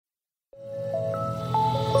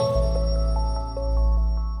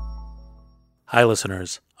Hi,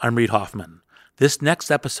 listeners. I'm Reid Hoffman. This next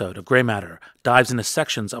episode of Greymatter dives into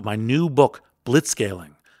sections of my new book,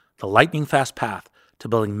 Blitzscaling, the lightning-fast path to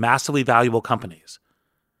building massively valuable companies.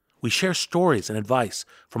 We share stories and advice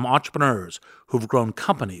from entrepreneurs who've grown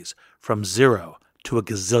companies from 0 to a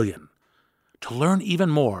gazillion. To learn even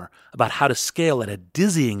more about how to scale at a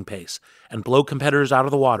dizzying pace and blow competitors out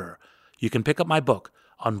of the water, you can pick up my book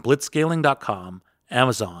on blitzscaling.com,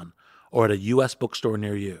 Amazon, or at a U.S. bookstore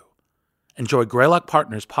near you. Enjoy Greylock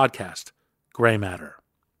Partners' podcast, Greymatter.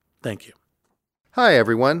 Thank you. Hi,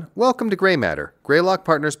 everyone. Welcome to Greymatter, Greylock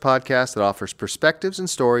Partners' podcast that offers perspectives and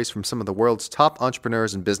stories from some of the world's top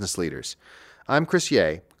entrepreneurs and business leaders. I'm Chris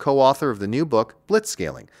Ye, co-author of the new book,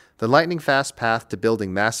 Blitzscaling, the lightning-fast path to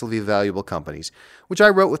building massively valuable companies, which I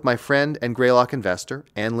wrote with my friend and Greylock investor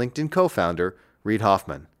and LinkedIn co-founder, Reid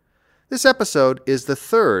Hoffman. This episode is the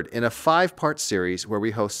third in a 5-part series where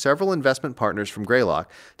we host several investment partners from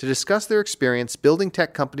Greylock to discuss their experience building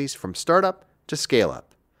tech companies from startup to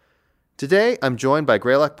scale-up. Today, I'm joined by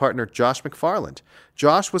Greylock partner Josh McFarland.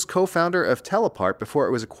 Josh was co-founder of Telepart before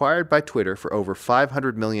it was acquired by Twitter for over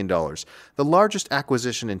 $500 million, the largest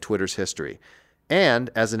acquisition in Twitter's history. And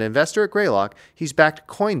as an investor at Greylock, he's backed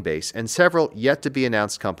Coinbase and several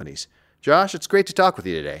yet-to-be-announced companies. Josh, it's great to talk with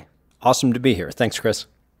you today. Awesome to be here. Thanks, Chris.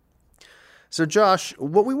 So Josh,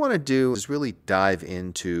 what we want to do is really dive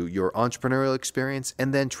into your entrepreneurial experience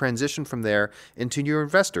and then transition from there into your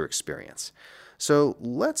investor experience. So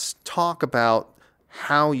let's talk about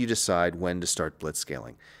how you decide when to start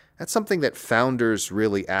blitzscaling. That's something that founders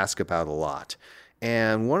really ask about a lot.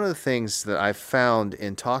 And one of the things that I've found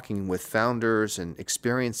in talking with founders and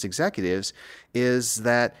experienced executives is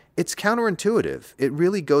that it's counterintuitive. It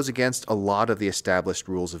really goes against a lot of the established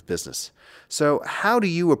rules of business. So how do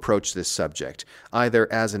you approach this subject,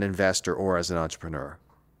 either as an investor or as an entrepreneur?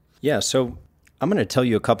 Yeah, so I'm going to tell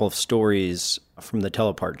you a couple of stories from the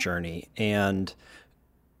Telepart journey. And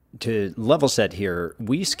to level set here,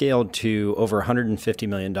 we scaled to over $150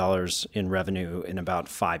 million in revenue in about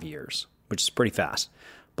 5 years, which is pretty fast.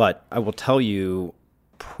 But I will tell you,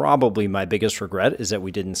 probably my biggest regret is that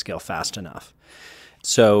we didn't scale fast enough.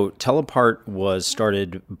 So Telepart was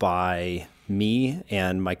started by me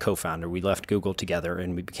and my co-founder. We left Google together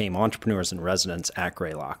and we became entrepreneurs in residence at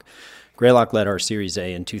Greylock. Greylock led our Series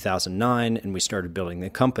A in 2009 and we started building the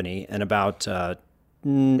company. And about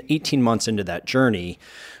 18 months into that journey,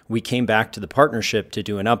 we came back to the partnership to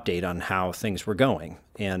do an update on how things were going.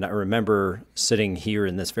 And I remember sitting here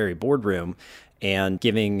in this very boardroom and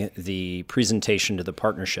giving the presentation to the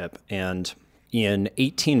partnership. And in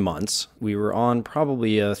 18 months, we were on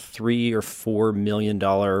probably a $3 or $4 million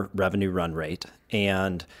revenue run rate.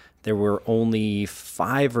 And there were only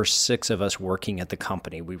 5 or 6 of us working at the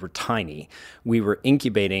company. We were tiny. We were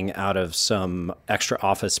incubating out of some extra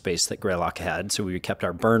office space that Greylock had, so we kept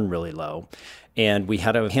our burn really low. And we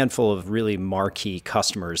had a handful of really marquee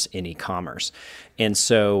customers in e-commerce. And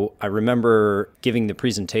so I remember giving the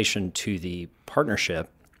presentation to the partnership,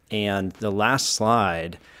 and the last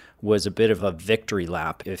slide was a bit of a victory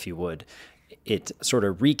lap, if you would. It sort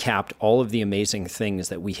of recapped all of the amazing things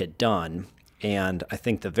that we had done. And I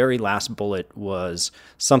think the very last bullet was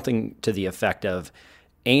something to the effect of,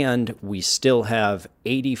 and we still have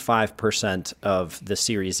 85% of the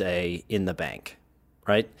Series A in the bank,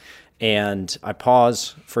 right? And I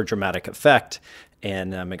pause for dramatic effect,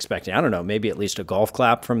 and I'm expecting, I don't know, maybe at least a golf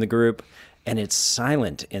clap from the group, and it's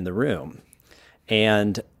silent in the room.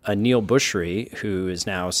 And Anil Bushri, who is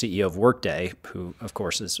now CEO of Workday, who, of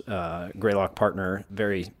course, is a Greylock partner,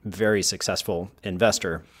 very, very successful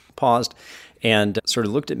investor, paused and sort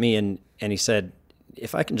of looked at me and he said,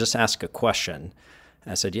 if I can just ask a question.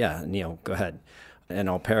 I said, yeah, Neil, go ahead. And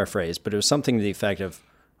I'll paraphrase, but it was something to the effect of,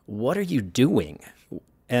 what are you doing?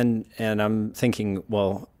 And I'm thinking,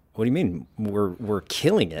 well, what do you mean? We're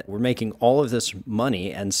killing it. We're making all of this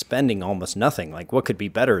money and spending almost nothing. Like, what could be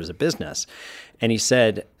better as a business? And he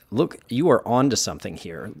said, look, you are onto something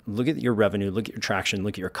here. Look at your revenue, look at your traction,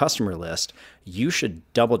 look at your customer list. You should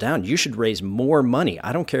double down. You should raise more money.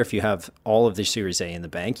 I don't care if you have all of the Series A in the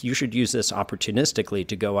bank. You should use this opportunistically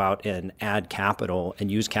to go out and add capital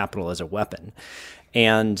and use capital as a weapon.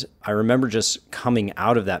 And I remember just coming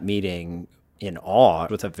out of that meeting in awe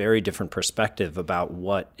with a very different perspective about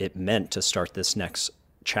what it meant to start this next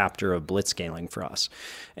chapter of Blitzscaling for us.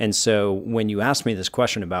 And so when you ask me this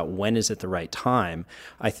question about when is it the right time,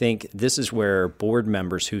 I think this is where board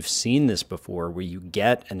members who've seen this before, where you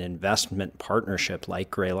get an investment partnership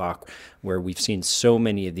like Greylock, where we've seen so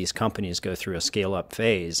many of these companies go through a scale-up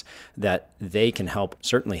phase, that they can help,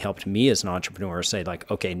 certainly helped me as an entrepreneur say like,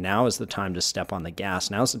 okay, now is the time to step on the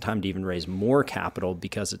gas. Now is the time to even raise more capital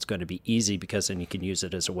because it's going to be easy, because then you can use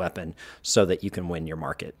it as a weapon so that you can win your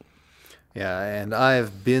market. Yeah, and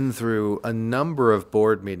I've been through a number of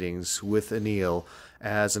board meetings with Anil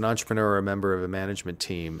as an entrepreneur, a member of a management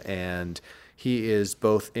team, and he is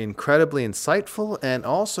both incredibly insightful and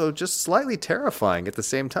also just slightly terrifying at the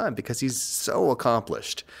same time because he's so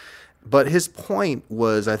accomplished. But his point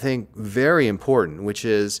was, I think, very important, which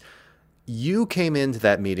is you came into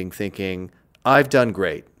that meeting thinking, I've done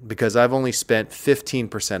great because I've only spent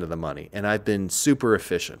 15% of the money and I've been super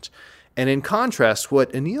efficient. And in contrast,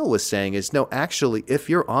 what Anil was saying is, no, actually, if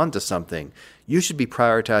you're onto something, you should be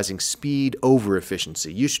prioritizing speed over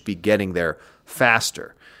efficiency. You should be getting there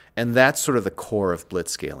faster. And that's sort of the core of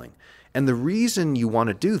blitzscaling. And the reason you want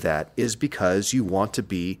to do that is because you want to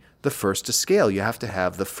be the first to scale. You have to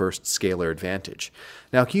have the first scalar advantage.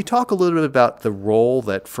 Now, can you talk a little bit about the role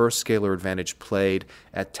that first scalar advantage played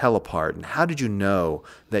at Telepart, and how did you know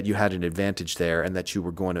that you had an advantage there and that you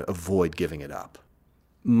were going to avoid giving it up?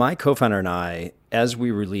 My co-founder and I, as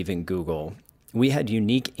we were leaving Google, we had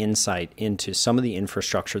unique insight into some of the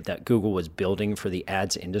infrastructure that Google was building for the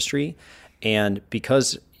ads industry. And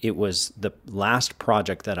because it was the last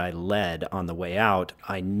project that I led on the way out,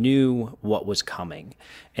 I knew what was coming.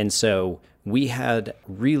 And so we had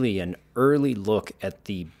really an early look at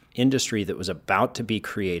the industry that was about to be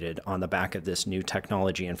created on the back of this new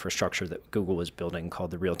technology infrastructure that Google was building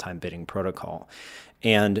called the real-time bidding protocol.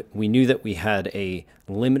 And we knew that we had a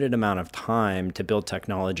limited amount of time to build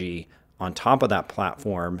technology on top of that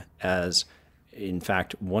platform as, in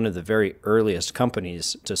fact, one of the very earliest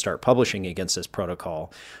companies to start publishing against this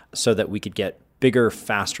protocol so that we could get bigger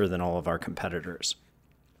faster than all of our competitors.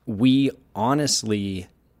 We honestly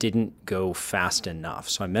didn't go fast enough.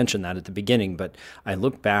 So I mentioned that at the beginning, but I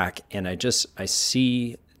look back and I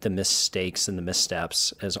see the mistakes and the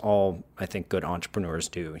missteps, as all, I think, good entrepreneurs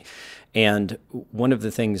do. And one of the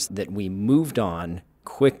things that we moved on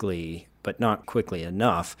quickly, but not quickly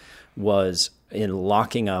enough, was in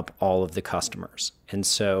locking up all of the customers. And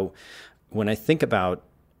so when I think about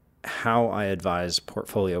how I advise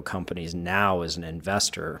portfolio companies now as an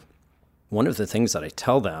investor, one of the things that I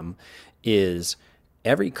tell them is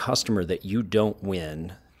every customer that you don't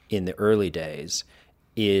win in the early days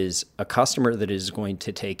is a customer that is going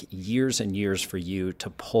to take years and years for you to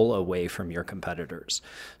pull away from your competitors.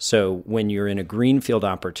 So when you're in a greenfield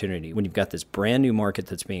opportunity, when you've got this brand new market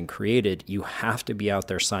that's being created, you have to be out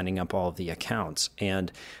there signing up all of the accounts.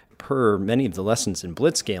 And per many of the lessons in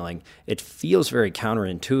blitzscaling, it feels very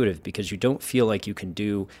counterintuitive because you don't feel like you can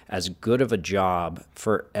do as good of a job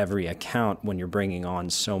for every account when you're bringing on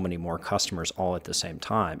so many more customers all at the same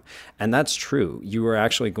time. And that's true. You are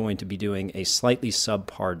actually going to be doing a slightly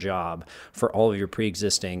subpar job for all of your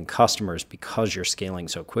pre-existing customers because you're scaling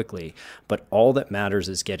so quickly. But all that matters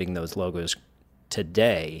is getting those logos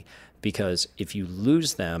today, because if you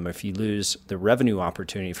lose them, if you lose the revenue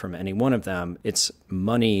opportunity from any one of them, it's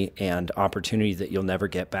money and opportunity that you'll never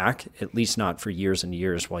get back, at least not for years and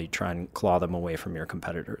years while you try and claw them away from your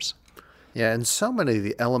competitors. Yeah, and so many of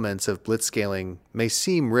the elements of blitzscaling may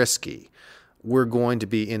seem risky. We're going to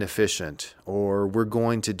be inefficient, or we're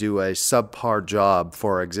going to do a subpar job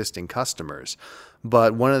for our existing customers.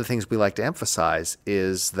 But one of the things we like to emphasize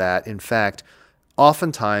is that, in fact,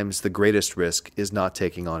 oftentimes the greatest risk is not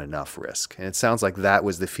taking on enough risk. And it sounds like that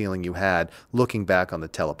was the feeling you had looking back on the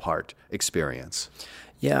Telepart experience.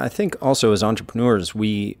 Yeah, I think also as entrepreneurs,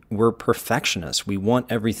 we're perfectionists. We want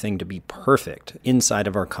everything to be perfect inside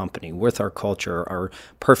of our company, with our culture, our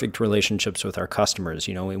perfect relationships with our customers.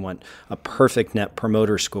 You know, we want a perfect net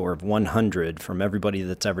promoter score of 100 from everybody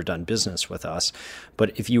that's ever done business with us.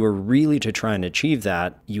 But if you were really to try and achieve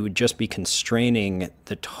that, you would just be constraining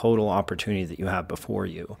the total opportunity that you have before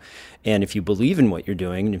you. And if you believe in what you're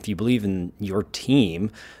doing, and if you believe in your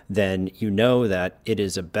team, then you know that it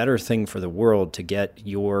is a better thing for the world to get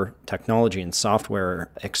your technology and software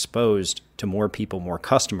exposed to more people, more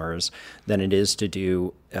customers, than it is to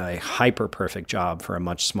do a hyper-perfect job for a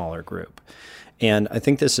much smaller group. And I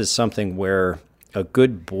think this is something where a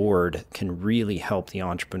good board can really help the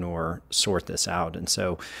entrepreneur sort this out. And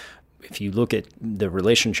so if you look at the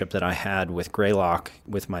relationship that I had with Greylock,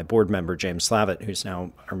 with my board member, James Slavitt, who's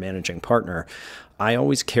now our managing partner, I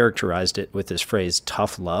always characterized it with this phrase,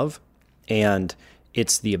 tough love. And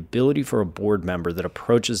It's the ability for a board member that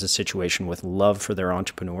approaches a situation with love for their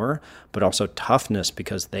entrepreneur, but also toughness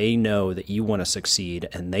because they know that you want to succeed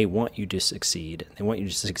and they want you to succeed. They want you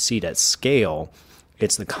to succeed at scale.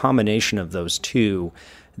 It's the combination of those two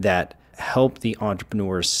that help the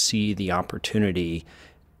entrepreneurs see the opportunity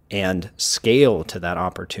and scale to that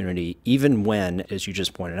opportunity, even when, as you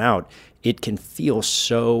just pointed out, it can feel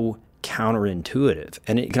so counterintuitive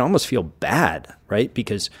and it can almost feel bad, right?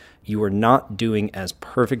 Because you are not doing as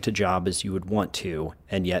perfect a job as you would want to,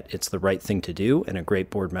 and yet it's the right thing to do, and a great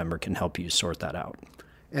board member can help you sort that out.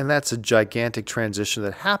 And that's a gigantic transition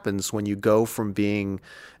that happens when you go from being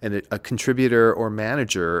a contributor or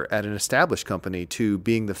manager at an established company to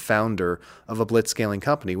being the founder of a blitzscaling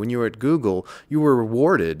company. When you were at Google, you were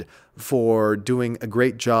rewarded for doing a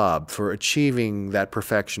great job, for achieving that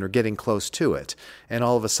perfection or getting close to it. And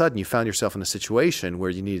all of a sudden, you found yourself in a situation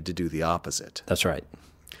where you needed to do the opposite. That's right.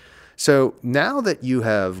 So now that you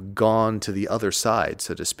have gone to the other side,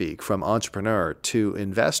 so to speak, from entrepreneur to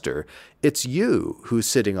investor, it's you who's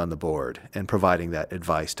sitting on the board and providing that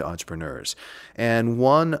advice to entrepreneurs. And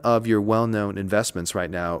one of your well-known investments right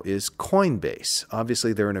now is Coinbase.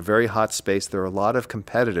 Obviously, they're in a very hot space. There are a lot of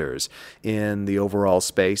competitors in the overall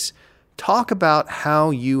space. Talk about how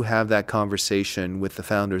you have that conversation with the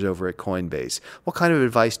founders over at Coinbase. What kind of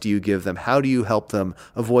advice do you give them? How do you help them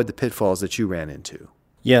avoid the pitfalls that you ran into?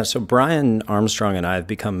 Yeah, so Brian Armstrong and I have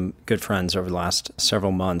become good friends over the last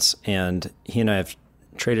several months, and he and I have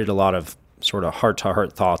traded a lot of sort of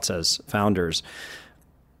heart-to-heart thoughts as founders.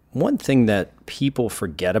 One thing that people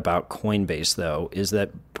forget about Coinbase, though, is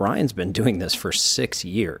that Brian's been doing this for 6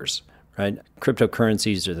 years, right?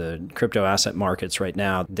 Cryptocurrencies or the crypto asset markets right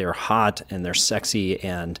now, they're hot and they're sexy,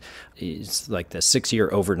 and it's like the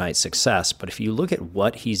 6-year overnight success. But if you look at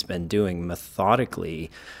what he's been doing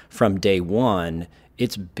methodically from day one,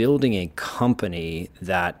 it's building a company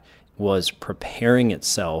that was preparing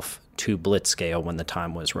itself to blitzscale when the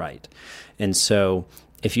time was right. And so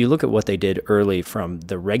if you look at what they did early from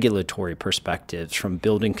the regulatory perspectives, from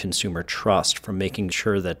building consumer trust, from making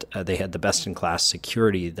sure that they had the best-in-class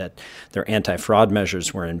security, that their anti-fraud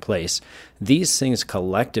measures were in place, these things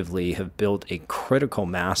collectively have built a critical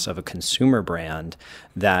mass of a consumer brand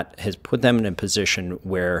that has put them in a position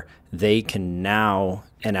where they can now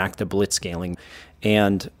enact the blitzscaling.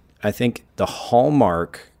 And I think the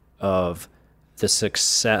hallmark of the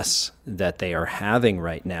success that they are having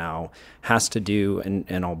right now has to do, and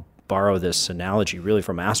I'll borrow this analogy really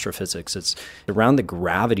from astrophysics, it's around the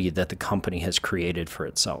gravity that the company has created for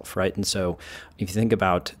itself, right? And so if you think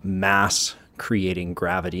about mass creating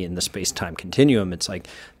gravity in the space-time continuum, it's like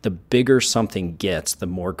the bigger something gets, the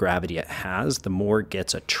more gravity it has, the more it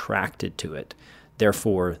gets attracted to it.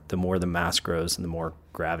 Therefore, the more the mass grows and the more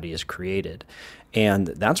gravity is created. And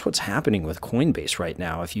that's what's happening with Coinbase right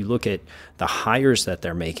now. If you look at the hires that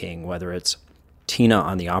they're making, whether it's Tina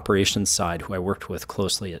on the operations side, who I worked with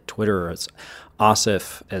closely at Twitter, or it's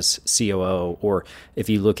Asif as COO, or if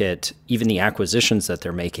you look at even the acquisitions that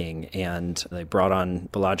they're making, and they brought on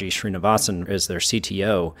Balaji Srinivasan as their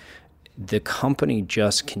CTO, the company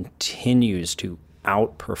just continues to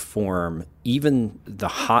outperform even the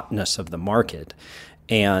hotness of the market.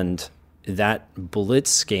 And that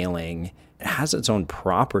blitzscaling has its own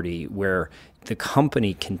property where the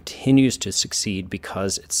company continues to succeed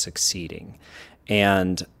because it's succeeding.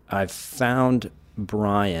 And I've found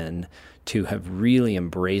Brian to have really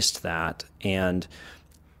embraced that. And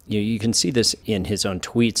you can see this in his own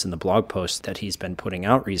tweets and the blog posts that he's been putting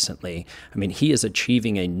out recently. I mean, he is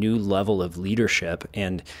achieving a new level of leadership.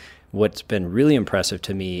 And what's been really impressive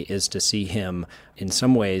to me is to see him, in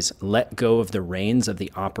some ways, let go of the reins of the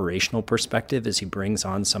operational perspective as he brings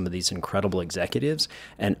on some of these incredible executives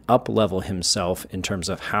and up-level himself in terms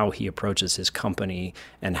of how he approaches his company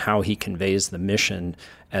and how he conveys the mission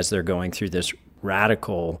as they're going through this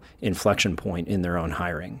radical inflection point in their own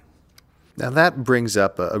hiring. Now that brings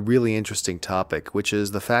up a really interesting topic, which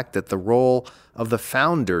is the fact that the role of the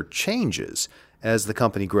founder changes as the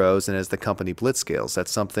company grows and as the company blitzscales.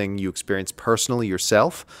 That's something you experience personally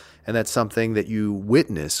yourself, and that's something that you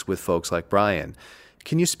witness with folks like Brian.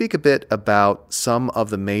 Can you speak a bit about some of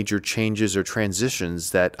the major changes or transitions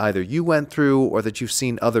that either you went through or that you've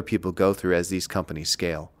seen other people go through as these companies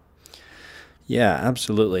scale? Yeah,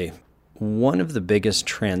 absolutely. One of the biggest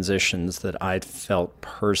transitions that I'd felt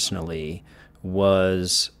personally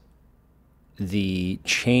was the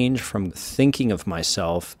change from thinking of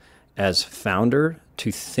myself as founder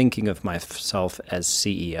to thinking of myself as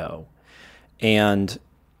CEO. And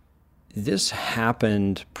this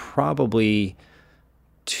happened probably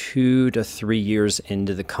 2 to 3 years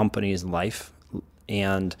into the company's life.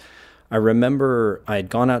 And I remember I had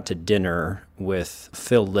gone out to dinner with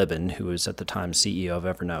Phil Libin, who was at the time CEO of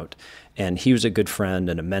Evernote, and he was a good friend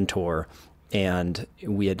and a mentor. And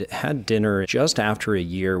we had had dinner just after a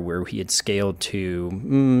year where he had scaled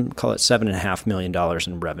to, call it $7.5 million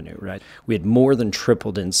in revenue, right? We had more than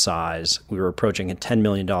tripled in size. We were approaching a $10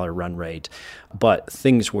 million run rate, but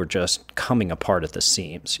things were just coming apart at the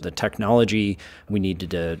seams. The technology, we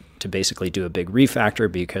needed to basically do a big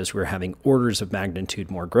refactor because we were having orders of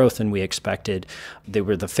magnitude more growth than we expected. They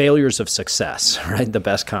were the failures of success, right? The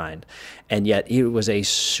best kind. And yet it was a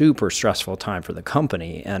super stressful time for the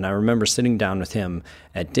company. And I remember sitting down with him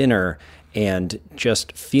at dinner and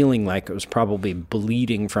just feeling like it was probably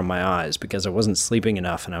bleeding from my eyes because I wasn't sleeping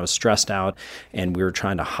enough and I was stressed out, and we were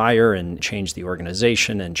trying to hire and change the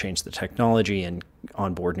organization and change the technology and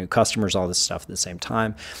onboard new customers, all this stuff at the same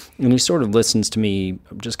time. And he sort of listens to me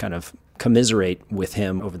just kind of commiserate with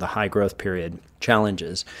him over the high growth period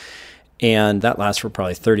challenges. And that lasts for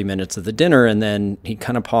probably 30 minutes of the dinner. And then he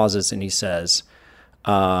kind of pauses and he says,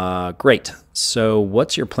 great. So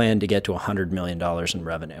what's your plan to get to $100 million in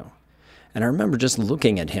revenue? And I remember just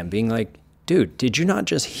looking at him being like, dude, did you not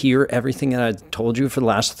just hear everything that I told you for the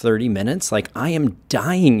last 30 minutes? Like, I am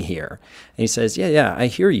dying here. And he says, yeah, I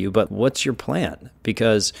hear you, but what's your plan?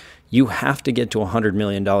 Because you have to get to $100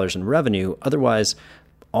 million in revenue. Otherwise,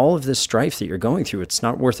 all of this strife that you're going through, it's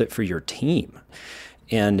not worth it for your team.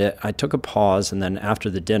 And I took a pause, and then after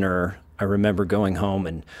the dinner, I remember going home,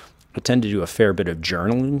 and I tend to do a fair bit of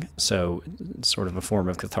journaling, so it's sort of a form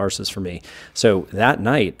of catharsis for me. So that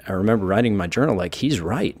night, I remember writing in my journal, like, he's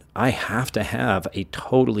right. I have to have a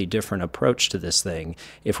totally different approach to this thing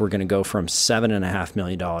if we're going to go from $7.5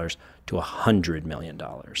 million to $100 million.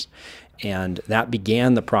 And that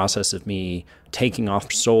began the process of me taking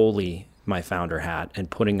off solely my founder hat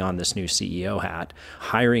and putting on this new CEO hat,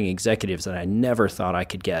 hiring executives that I never thought I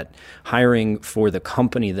could get, hiring for the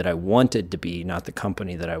company that I wanted to be, not the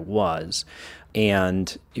company that I was.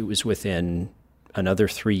 And it was within another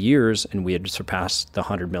 3 years, and we had surpassed the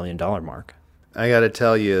 $100 million mark. I got to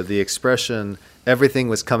tell you, the expression, everything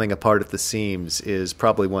was coming apart at the seams, is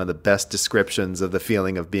probably one of the best descriptions of the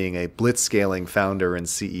feeling of being a blitzscaling founder and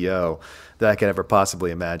CEO that I could ever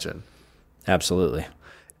possibly imagine. Absolutely.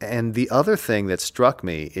 And the other thing that struck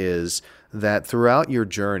me is that throughout your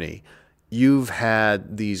journey, you've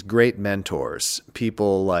had these great mentors,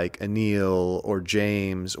 people like Anil or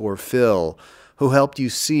James or Phil, who helped you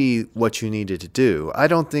see what you needed to do. I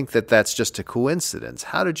don't think that that's just a coincidence.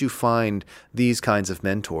 How did you find these kinds of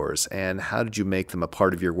mentors, and how did you make them a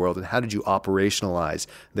part of your world, and how did you operationalize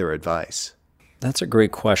their advice? That's a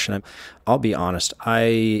great question. I'll be honest.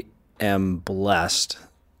 I am blessed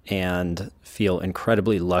and feel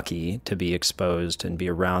incredibly lucky to be exposed and be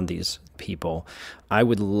around these people. I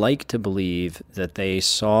would like to believe that they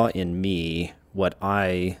saw in me what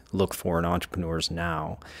I look for in entrepreneurs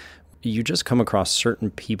now. You just come across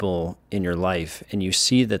certain people in your life and you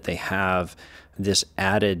see that they have this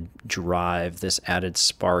added drive, this added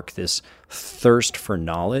spark, this thirst for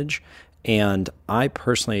knowledge. And I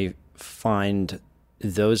personally find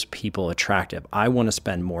those people attractive. I want to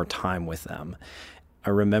spend more time with them. I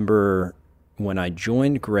remember when I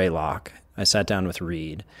joined Greylock, I sat down with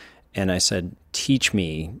Reed and I said, teach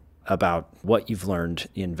me about what you've learned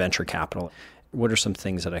in venture capital. What are some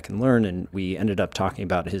things that I can learn? And we ended up talking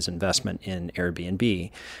about his investment in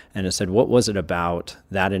Airbnb. And I said, what was it about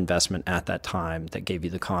that investment at that time that gave you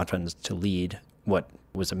the confidence to lead what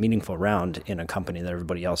was a meaningful round in a company that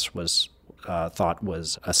everybody else was thought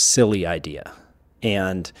was a silly idea?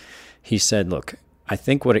 And he said, look, I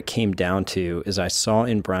think what it came down to is I saw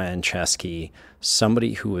in Brian Chesky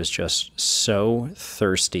somebody who was just so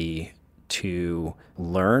thirsty to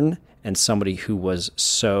learn and somebody who was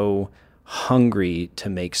so hungry to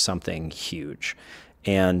make something huge.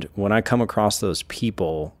 And when I come across those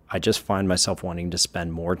people, I just find myself wanting to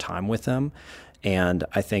spend more time with them. And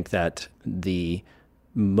I think that the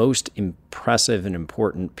most impressive and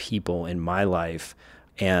important people in my life,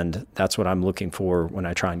 and that's what I'm looking for when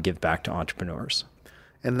I try and give back to entrepreneurs.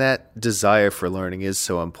 And that desire for learning is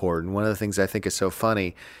so important. One of the things I think is so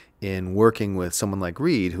funny in working with someone like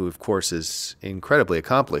Reed, who of course is incredibly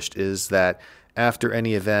accomplished, is that after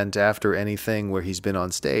any event, after anything where he's been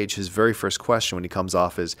on stage, his very first question when he comes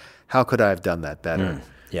off is, how could I have done that better?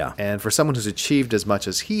 Yeah. And for someone who's achieved as much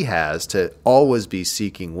as he has, to always be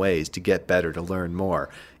seeking ways to get better, to learn more,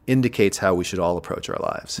 indicates how we should all approach our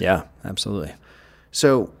lives. Yeah, absolutely.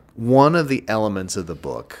 So one of the elements of the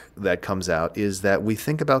book that comes out is that we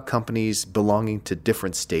think about companies belonging to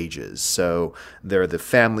different stages. So they're the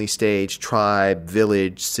family stage, tribe,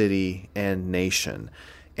 village, city, and nation.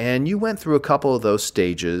 And you went through a couple of those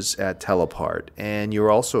stages at Telepart, and you're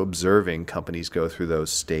also observing companies go through those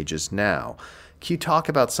stages now. Can you talk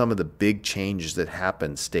about some of the big changes that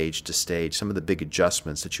happened stage to stage, some of the big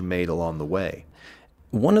adjustments that you made along the way?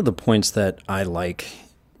 One of the points that I like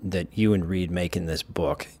that you and Reed make in this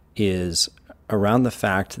book is around the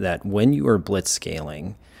fact that when you are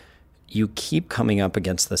blitzscaling, you keep coming up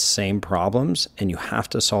against the same problems and you have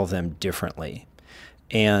to solve them differently.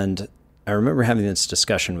 And I remember having this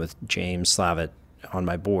discussion with James Slavitt on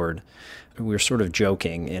my board. We were sort of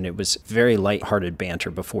joking, and it was very lighthearted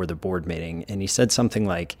banter before the board meeting. And he said something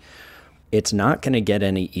like, it's not going to get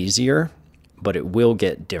any easier, but it will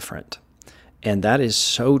get different. And that is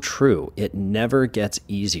so true. It never gets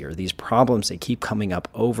easier. These problems, they keep coming up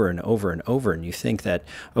over and over and over. And you think that,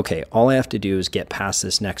 okay, all I have to do is get past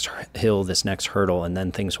this next hill, this next hurdle, and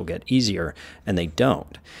then things will get easier. And they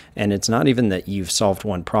don't. And it's not even that you've solved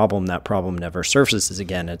one problem, that problem never surfaces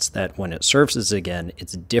again. It's that when it surfaces again,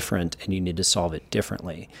 it's different and you need to solve it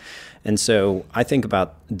differently. And so I think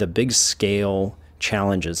about the big scale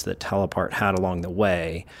challenges that Telepart had along the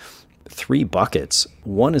way. 3 buckets.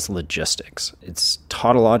 One is logistics. It's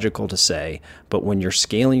tautological to say, but when you're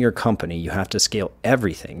scaling your company, you have to scale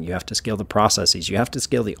everything. You have to scale the processes. You have to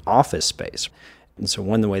scale the office space. And so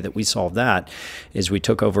one way that we solved that is we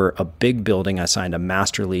took over a big building. I signed a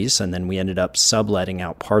master lease, and then we ended up subletting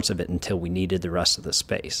out parts of it until we needed the rest of the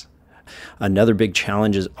space. Another big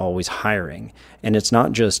challenge is always hiring. And it's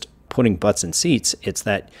not just putting butts in seats, it's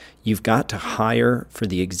that you've got to hire for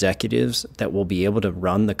the executives that will be able to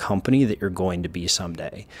run the company that you're going to be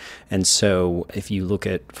someday. And so if you look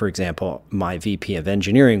at, for example, my VP of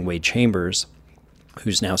engineering, Wade Chambers,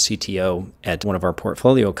 who's now CTO at one of our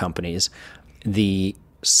portfolio companies, the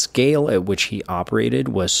scale at which he operated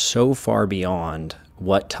was so far beyond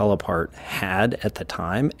what Telepart had at the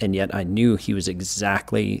time, and yet I knew he was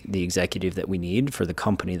exactly the executive that we need for the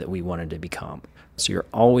company that we wanted to become. So you're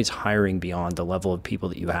always hiring beyond the level of people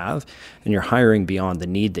that you have, and you're hiring beyond the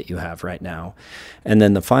need that you have right now. And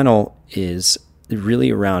then the final is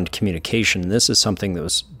really around communication. This is something that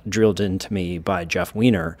was drilled into me by Jeff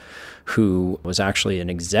Weiner, who was actually an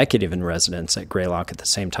executive in residence at Greylock at the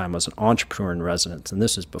same time as an entrepreneur in residence. And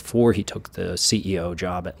this is before he took the CEO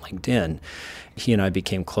job at LinkedIn. He and I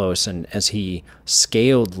became close. And as he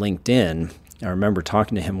scaled LinkedIn, I remember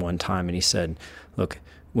talking to him one time, and he said, look,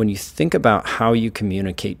 when you think about how you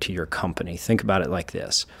communicate to your company, think about it like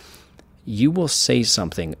this. You will say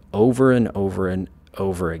something over and over and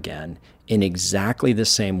over again in exactly the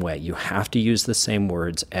same way. You have to use the same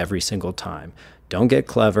words every single time. Don't get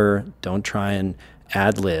clever. Don't try and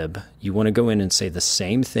ad lib. You want to go in and say the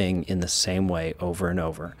same thing in the same way over and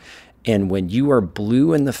over. And when you are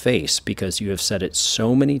blue in the face because you have said it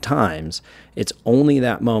so many times, it's only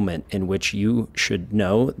that moment in which you should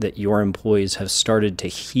know that your employees have started to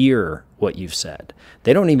hear what you've said.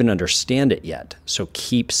 They don't even understand it yet, so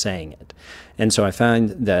keep saying it. And so I find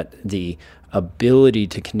that the ability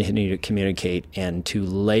to continue to communicate and to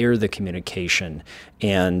layer the communication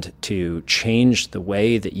and to change the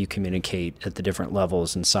way that you communicate at the different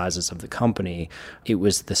levels and sizes of the company, it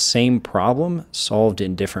was the same problem solved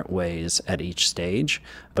in different ways at each stage.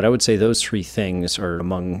 But I would say those 3 things are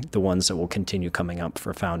among the ones that will continue coming up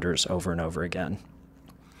for founders over and over again.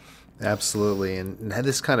 Absolutely. And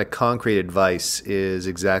this kind of concrete advice is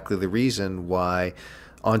exactly the reason why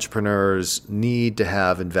entrepreneurs need to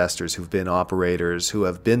have investors who've been operators, who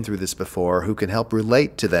have been through this before, who can help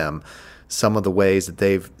relate to them some of the ways that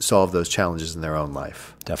they've solved those challenges in their own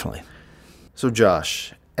life. Definitely. So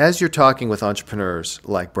Josh, as you're talking with entrepreneurs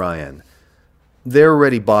like Brian, they're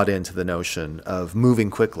already bought into the notion of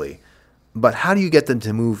moving quickly. But how do you get them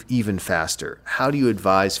to move even faster? How do you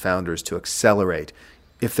advise founders to accelerate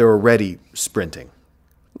if they're already sprinting?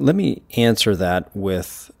 Let me answer that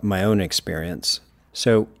with my own experience.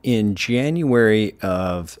 So in January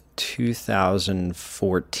of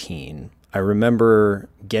 2014, I remember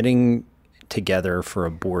getting together for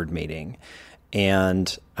a board meeting,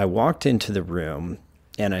 and I walked into the room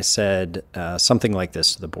and I said something like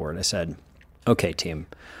this to the board. I said, okay, team,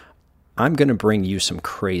 I'm going to bring you some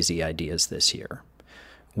crazy ideas this year.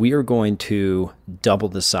 We are going to double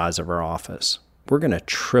the size of our office. We're going to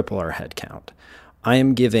triple our headcount. I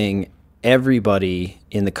am giving everybody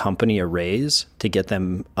in the company a raise to get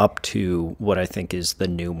them up to what I think is the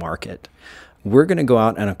new market. We're going to go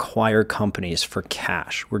out and acquire companies for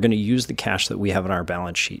cash. We're going to use the cash that we have on our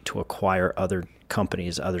balance sheet to acquire other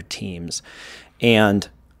companies, other teams. And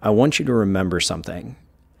I want you to remember something.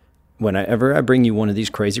 Whenever I bring you one of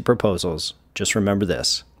these crazy proposals, just remember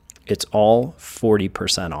this. It's all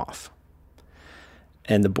 40% off.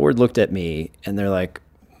 And the board looked at me and they're like,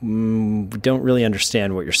 don't really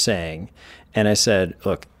understand what you're saying. And I said,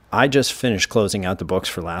 look, I just finished closing out the books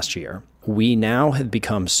for last year. We now have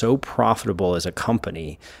become so profitable as a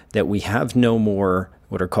company that we have no more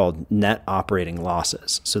what are called net operating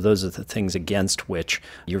losses. So those are the things against which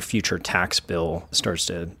your future tax bill starts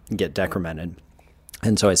to get decremented.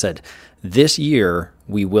 And so I said, this year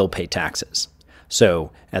we will pay taxes.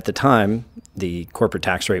 So at the time, the corporate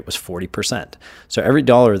tax rate was 40%. So every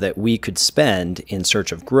dollar that we could spend in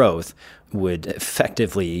search of growth would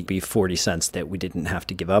effectively be 40 cents that we didn't have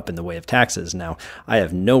to give up in the way of taxes. Now, I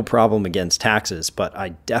have no problem against taxes, but I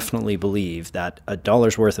definitely believe that a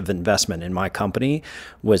dollar's worth of investment in my company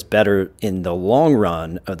was better in the long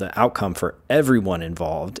run of the outcome for everyone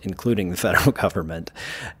involved, including the federal government.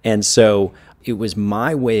 And so it was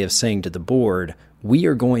my way of saying to the board, we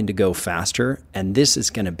are going to go faster, and this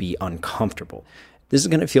is going to be uncomfortable. This is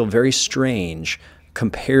going to feel very strange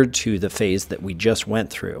compared to the phase that we just went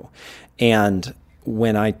through. And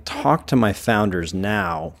when I talk to my founders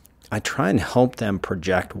now, I try and help them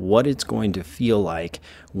project what it's going to feel like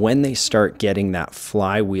when they start getting that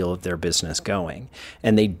flywheel of their business going.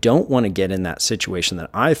 And they don't want to get in that situation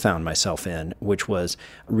that I found myself in, which was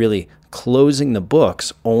really closing the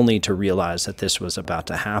books only to realize that this was about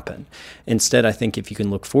to happen. Instead, I think if you can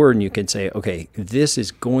look forward and you can say, okay, this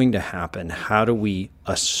is going to happen. How do we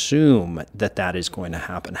assume that that is going to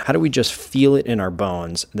happen? How do we just feel it in our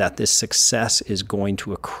bones that this success is going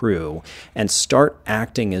to accrue and start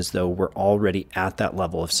acting as though we're already at that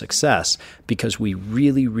level of success because we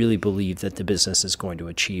really, really believe that the business is going to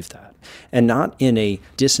achieve that. And not in a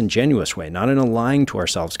disingenuous way, not in a lying to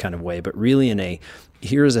ourselves kind of way, but really in a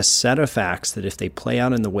here's a set of facts that if they play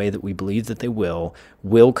out in the way that we believe that they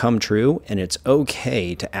will come true, and it's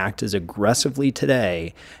okay to act as aggressively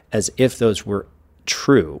today as if those were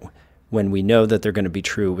true when we know that they're going to be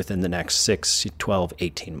true within the next 6, 12,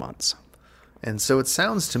 18 months. And so it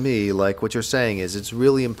sounds to me like what you're saying is it's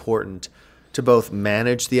really important to both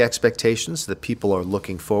manage the expectations that people are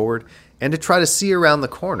looking forward and to try to see around the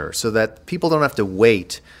corner so that people don't have to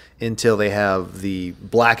wait until they have the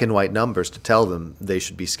black and white numbers to tell them they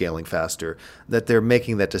should be scaling faster, that they're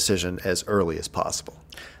making that decision as early as possible.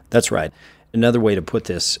 That's right. Another way to put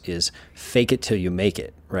this is fake it till you make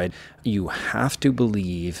it, right? You have to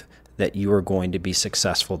believe that you are going to be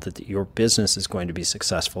successful, that your business is going to be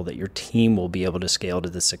successful, that your team will be able to scale to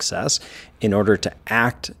the success in order to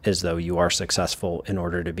act as though you are successful in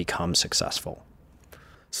order to become successful.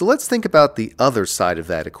 So let's think about the other side of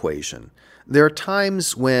that equation. There are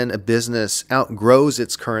times when a business outgrows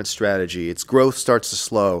its current strategy, its growth starts to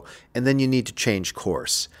slow, and then you need to change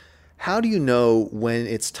course. How do you know when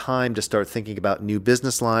it's time to start thinking about new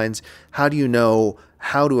business lines? How do you know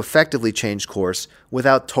how to effectively change course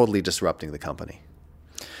without totally disrupting the company?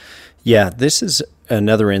 Yeah, this is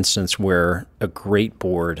another instance where a great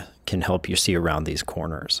board can help you see around these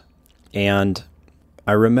corners. And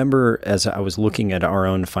I remember as I was looking at our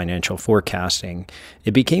own financial forecasting,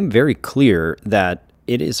 it became very clear that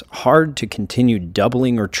it is hard to continue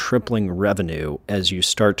doubling or tripling revenue as you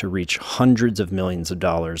start to reach hundreds of millions of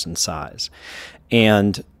dollars in size.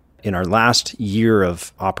 And in our last year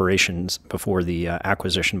of operations before the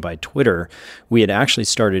acquisition by Twitter, we had actually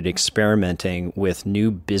started experimenting with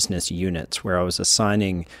new business units where I was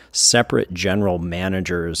assigning separate general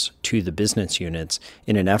managers to the business units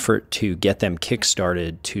in an effort to get them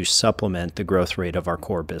kickstarted to supplement the growth rate of our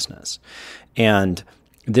core business. And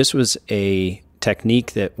this was a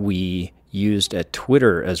technique that we used at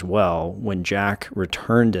Twitter as well when Jack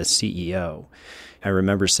returned as CEO. I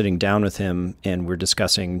remember sitting down with him and we're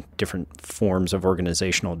discussing different forms of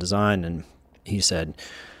organizational design. And he said,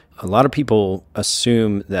 a lot of people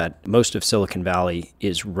assume that most of Silicon Valley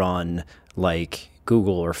is run like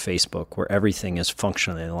Google or Facebook, where everything is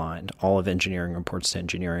functionally aligned. All of engineering reports to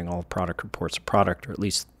engineering, all of product reports to product, or at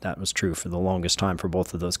least that was true for the longest time for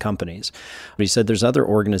both of those companies. But he said there's other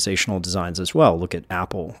organizational designs as well. Look at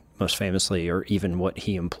Apple, most famously, or even what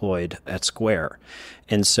he employed at Square.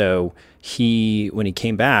 And so when he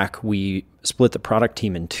came back, we split the product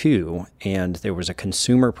team in two, and there was a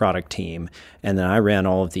consumer product team, and then I ran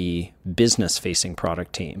all of the business-facing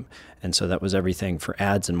product team. And so that was everything for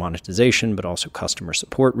ads and monetization, but also customer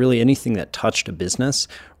support. Really anything that touched a business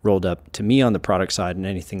rolled up to me on the product side, and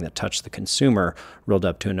anything that touched the consumer rolled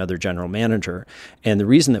up to another general manager. And the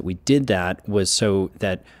reason that we did that was so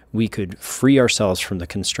that we could free ourselves from the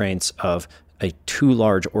constraints of a too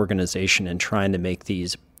large organization and trying to make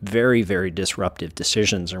these very, very disruptive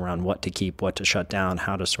decisions around what to keep, what to shut down,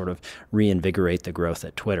 how to sort of reinvigorate the growth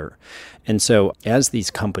at Twitter. And so as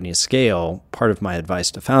these companies scale, part of my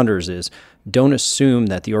advice to founders is don't assume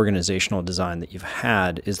that the organizational design that you've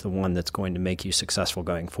had is the one that's going to make you successful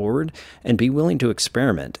going forward, and be willing to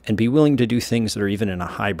experiment and be willing to do things that are even in a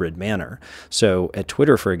hybrid manner. So at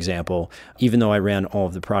Twitter, for example, even though I ran all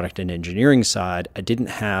of the product and engineering side, I didn't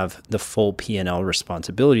have the full P&L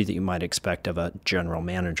responsibility that you might expect of a general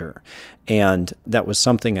manager. And that was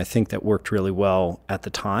something I think that worked really well at the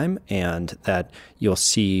time, and that you'll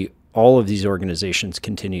see all of these organizations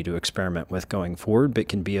continue to experiment with going forward, but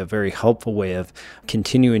can be a very helpful way of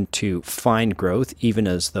continuing to find growth even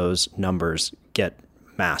as those numbers get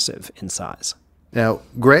massive in size. Now,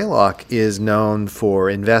 Greylock is known for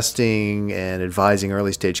investing and advising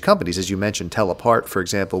early-stage companies. As you mentioned, Telepart, for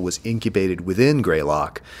example, was incubated within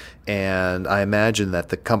Greylock. And I imagine that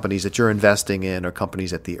the companies that you're investing in are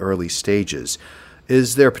companies at the early stages.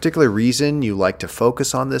 Is there a particular reason you like to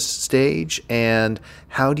focus on this stage? And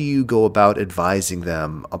how do you go about advising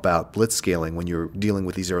them about blitzscaling when you're dealing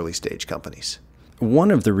with these early-stage companies?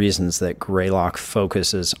 One of the reasons that Greylock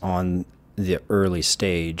focuses on the early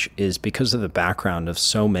stage is because of the background of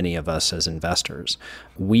so many of us as investors.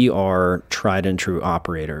 We are tried and true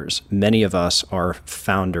operators. Many of us are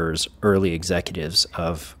founders, early executives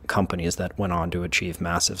of companies that went on to achieve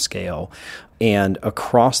massive scale. And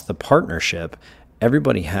across the partnership,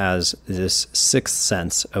 everybody has this sixth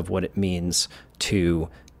sense of what it means to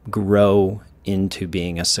grow into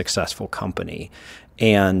being a successful company.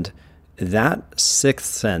 And that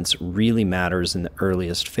sixth sense really matters in the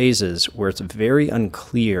earliest phases, where it's very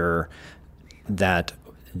unclear that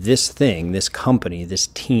this thing, this company, this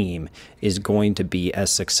team is going to be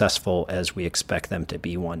as successful as we expect them to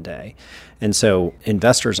be one day. And so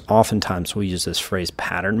investors oftentimes will use this phrase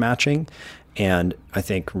pattern matching. And I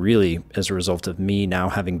think really as a result of me now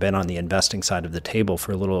having been on the investing side of the table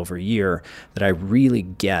for a little over a year, that I really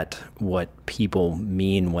get what people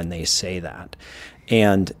mean when they say that.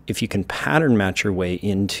 And if you can pattern match your way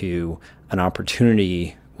into an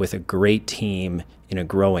opportunity with a great team in a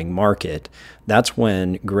growing market, that's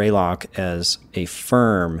when Greylock as a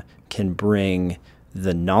firm can bring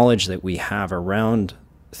the knowledge that we have around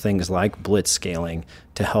things like blitzscaling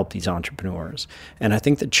to help these entrepreneurs. And I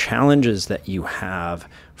think the challenges that you have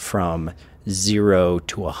from 0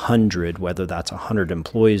 to 100, whether that's 100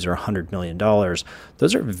 employees or $100 million,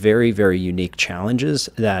 those are very, very unique challenges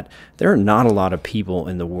that there are not a lot of people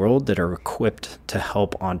in the world that are equipped to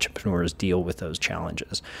help entrepreneurs deal with those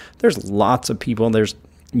challenges. There's lots of people, there's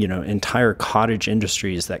entire cottage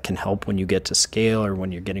industries that can help when you get to scale or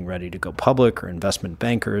when you're getting ready to go public, or investment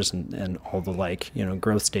bankers and all the like,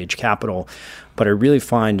 growth stage capital. But I really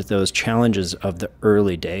find those challenges of the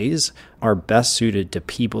early days are best suited to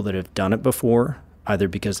people that have done it before, either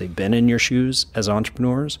because they've been in your shoes as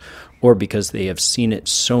entrepreneurs or because they have seen it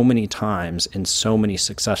so many times in so many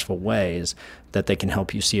successful ways that they can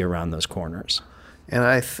help you see around those corners. And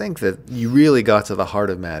I think that you really got to the heart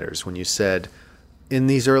of matters when you said, in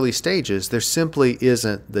these early stages, there simply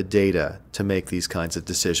isn't the data to make these kinds of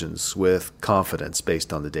decisions with confidence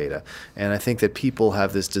based on the data. And I think that people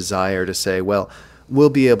have this desire to say, well, we'll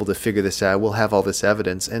be able to figure this out, we'll have all this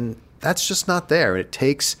evidence, and that's just not there. It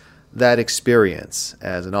takes that experience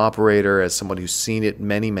as an operator, as someone who's seen it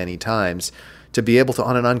many, many times, to be able to,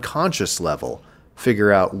 on an unconscious level,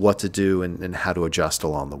 figure out what to do and how to adjust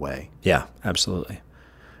along the way. Yeah, absolutely.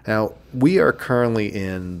 Now, we are currently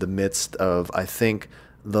in the midst of, I think,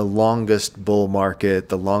 the longest bull market,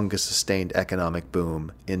 the longest sustained economic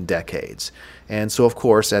boom in decades. And so, of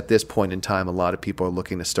course, at this point in time, a lot of people are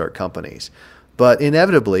looking to start companies. But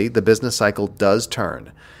inevitably, the business cycle does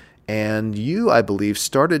turn. And you, I believe,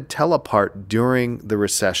 started Telepart during the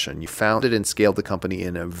recession. You founded and scaled the company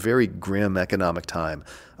in a very grim economic time.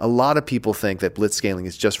 A lot of people think that blitzscaling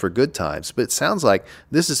is just for good times, but it sounds like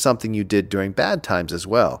this is something you did during bad times as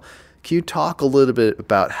well. Can you talk a little bit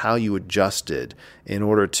about how you adjusted in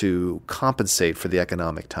order to compensate for the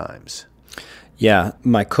economic times? Yeah,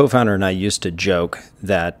 my co-founder and I used to joke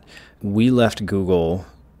that we left Google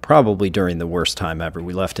probably during the worst time ever.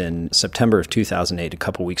 We left in September of 2008, a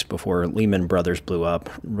couple weeks before Lehman Brothers blew up,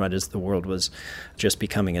 right as the world was just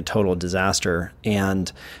becoming a total disaster.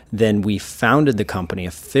 And then we founded the company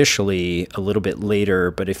officially a little bit later.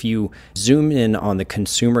 But if you zoom in on the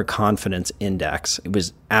consumer confidence index, it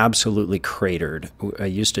was absolutely cratered. I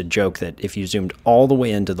used to joke that if you zoomed all the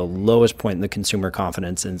way into the lowest point in the consumer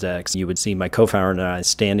confidence index, you would see my co-founder and I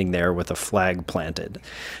standing there with a flag planted.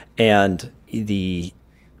 And the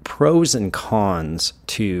pros and cons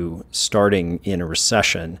to starting in a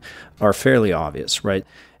recession are fairly obvious, right?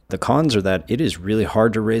 The cons are that it is really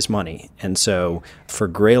hard to raise money. And so for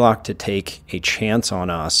Greylock to take a chance on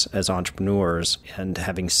us as entrepreneurs and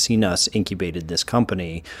having seen us incubated this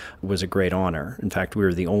company was a great honor. In fact, we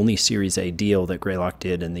were the only Series A deal that Greylock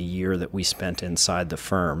did in the year that we spent inside the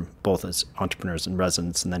firm, both as entrepreneurs and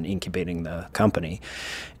residents and then incubating the company.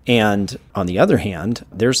 And on the other hand,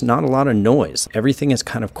 there's not a lot of noise. Everything is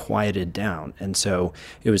kind of quieted down. And so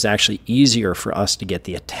it was actually easier for us to get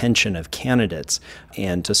the attention of candidates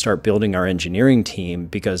and to start building our engineering team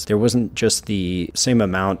because there wasn't just the same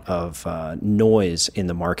amount of noise in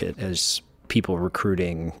the market as people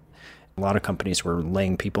recruiting. A lot of companies were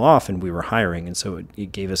laying people off and we were hiring, and so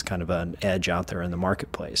it gave us kind of an edge out there in the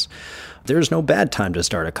marketplace. There's no bad time to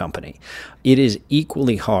start a company. It is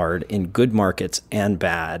equally hard in good markets and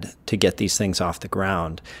bad to get these things off the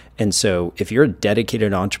ground. And so if you're a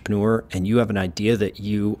dedicated entrepreneur and you have an idea that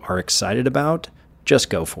you are excited about, just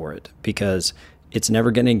go for it because it's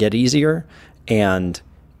never going to get easier. And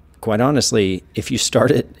quite honestly, if you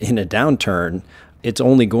start it in a downturn, it's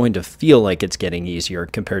only going to feel like it's getting easier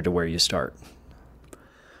compared to where you start.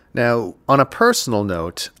 Now, on a personal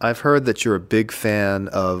note, I've heard that you're a big fan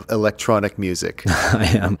of electronic music.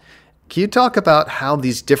 I am. Can you talk about how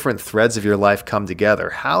these different threads of your life come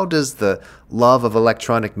together? How does the love of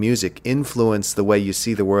electronic music influence the way you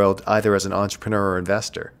see the world, either as an entrepreneur or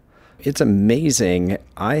investor? It's amazing.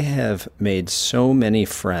 I have made so many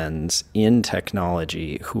friends in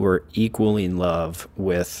technology who are equally in love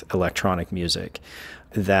with electronic music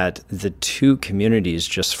that the two communities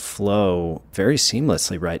just flow very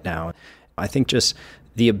seamlessly right now. I think just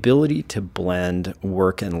the ability to blend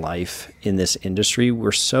work and life in this industry,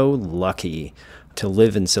 we're so lucky to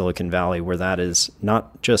live in Silicon Valley where that is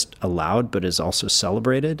not just allowed, but is also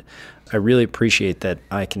celebrated. I really appreciate that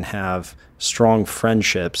I can have strong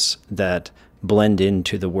friendships that blend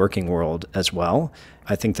into the working world as well.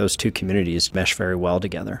 I think those two communities mesh very well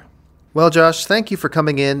together. Well, Josh, thank you for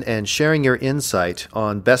coming in and sharing your insight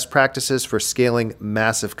on best practices for scaling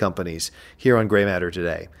massive companies here on Greymatter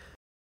today.